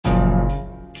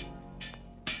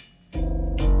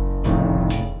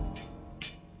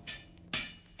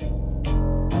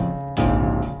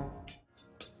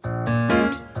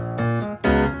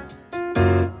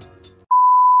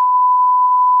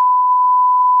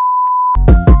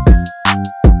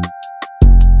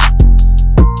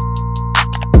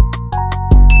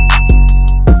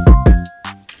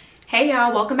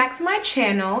y'all, welcome back to my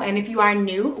channel, and if you are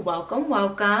new,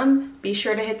 welcome. Be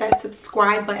sure to hit that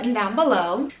subscribe button down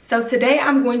below. So today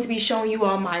I'm going to be showing you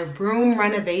all my room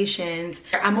renovations.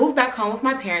 I moved back home with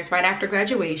my parents right after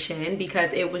graduation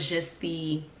because it was just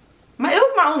it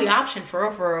was my only option for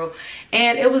real,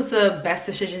 and it was the best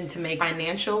decision to make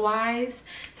financial wise.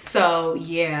 So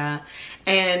yeah,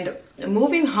 and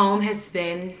moving home has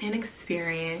been an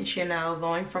experience, you know.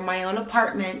 Going from my own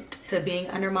apartment to being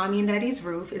under mommy and daddy's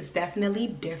roof is definitely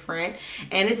different,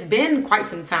 and it's been quite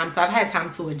some time, so I've had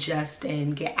time to adjust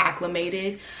and get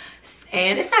acclimated,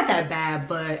 and it's not that bad.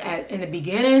 But in the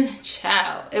beginning,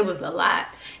 child, it was a lot.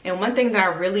 And one thing that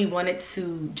I really wanted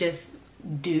to just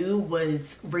do was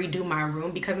redo my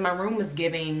room, because my room was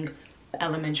giving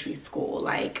elementary school.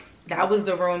 Like, that was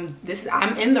the room,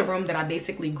 I'm in the room that I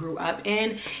basically grew up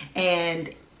in,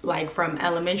 and like from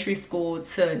elementary school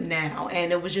to now,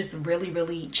 and it was just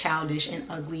really childish and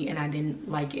ugly, and I didn't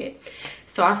like it.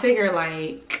 So I figure,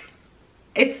 like,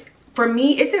 for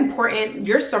me it's important.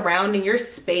 Your surrounding, your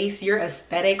space, your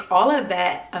aesthetic, all of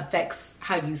that affects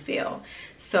how you feel.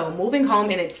 So moving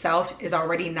home in itself is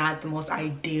already not the most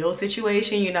ideal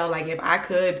situation, you know. Like, if I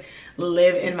could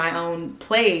live in my own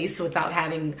place without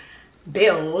having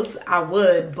bills, I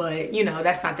would, but you know,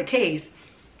 that's not the case.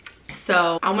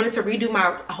 So I wanted to redo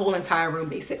my whole entire room.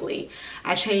 Basically,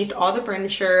 I changed all the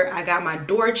furniture. I got my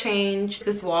door changed.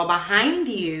 This wall behind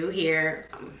you here,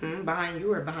 behind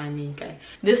you or behind me, okay,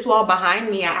 this wall behind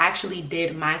me, I actually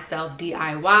did myself,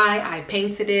 DIY. I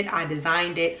painted it, I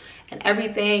designed it and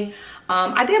everything.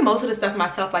 I did most of the stuff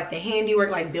myself, like the handiwork,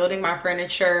 like building my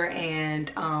furniture and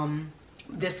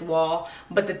this wall.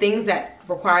 But the things that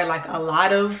require like a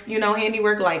lot of, you know,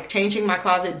 handiwork, like changing my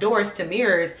closet doors to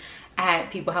mirrors, I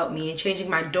had people help me. And changing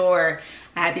my door,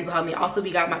 I had people help me. Also, I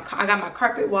got my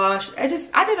carpet washed. I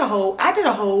did a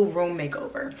whole room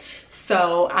makeover.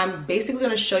 So I'm basically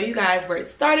going to show you guys where it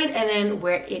started and then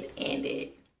where it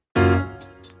ended.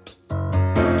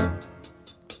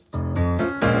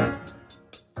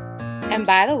 And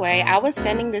by the way, I was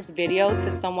sending this video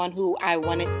to someone who I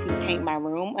wanted to paint my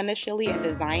room initially and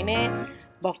design it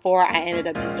before I ended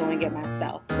up just doing it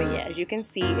myself. But yeah, as you can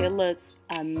see, it looks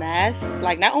a mess.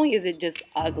 Like, not only is it just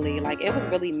ugly, like it was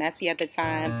really messy at the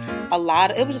time.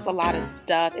 It was just a lot of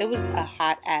stuff. It was a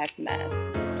hot ass mess.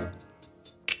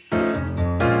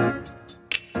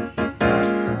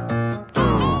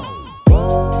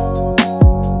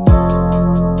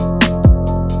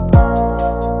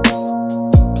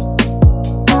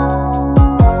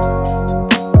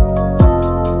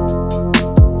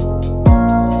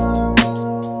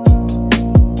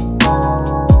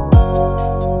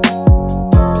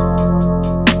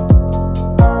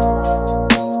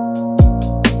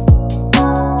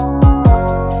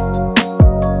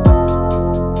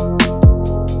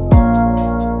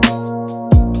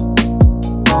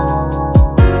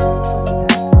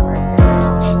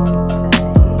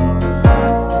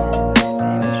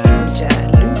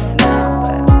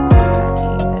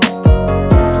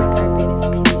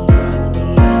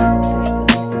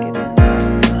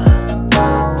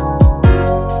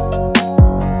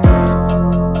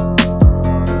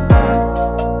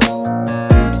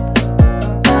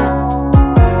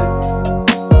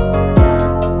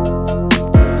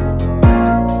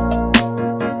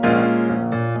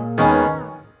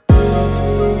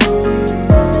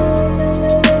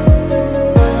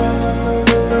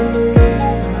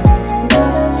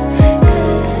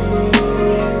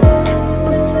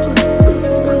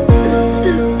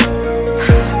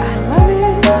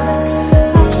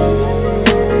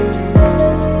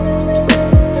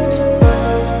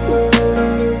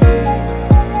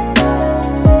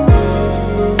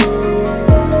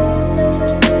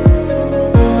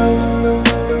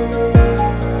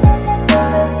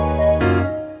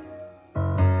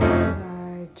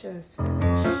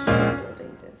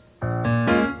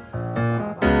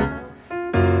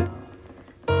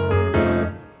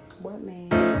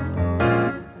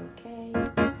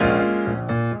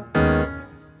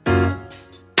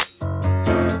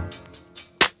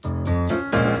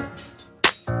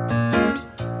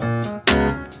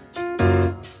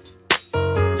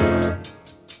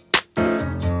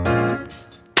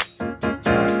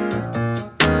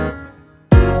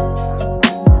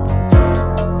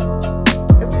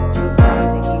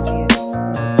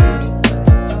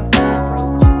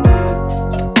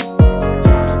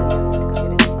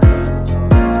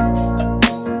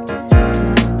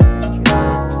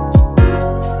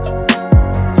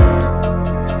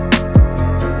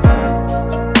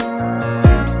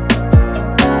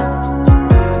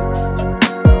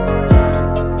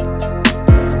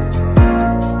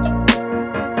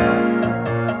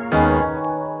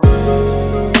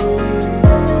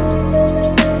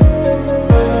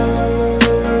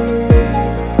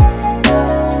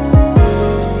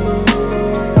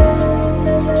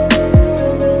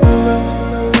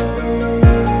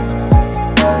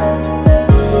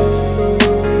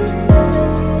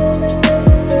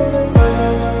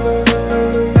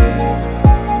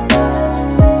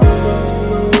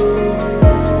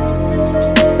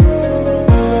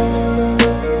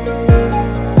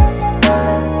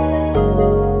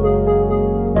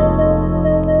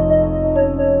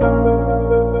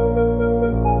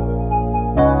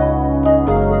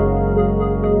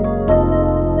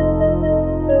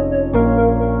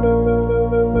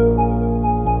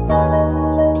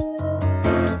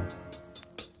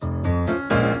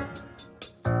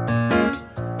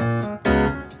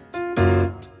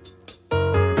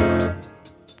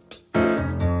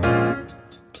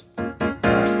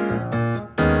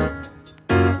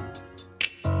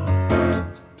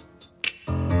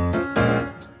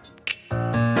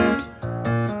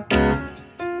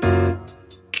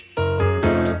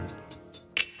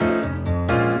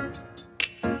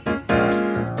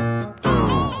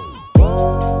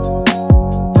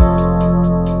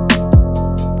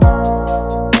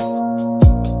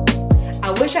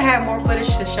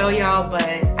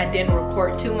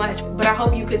 record too much, but I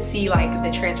hope you could see like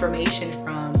the transformation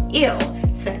from ew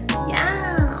to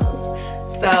yes.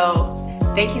 So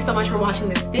thank you so much for watching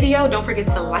this video. Don't forget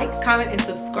to like, comment, and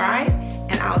subscribe,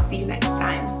 and I'll see you next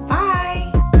time. Bye.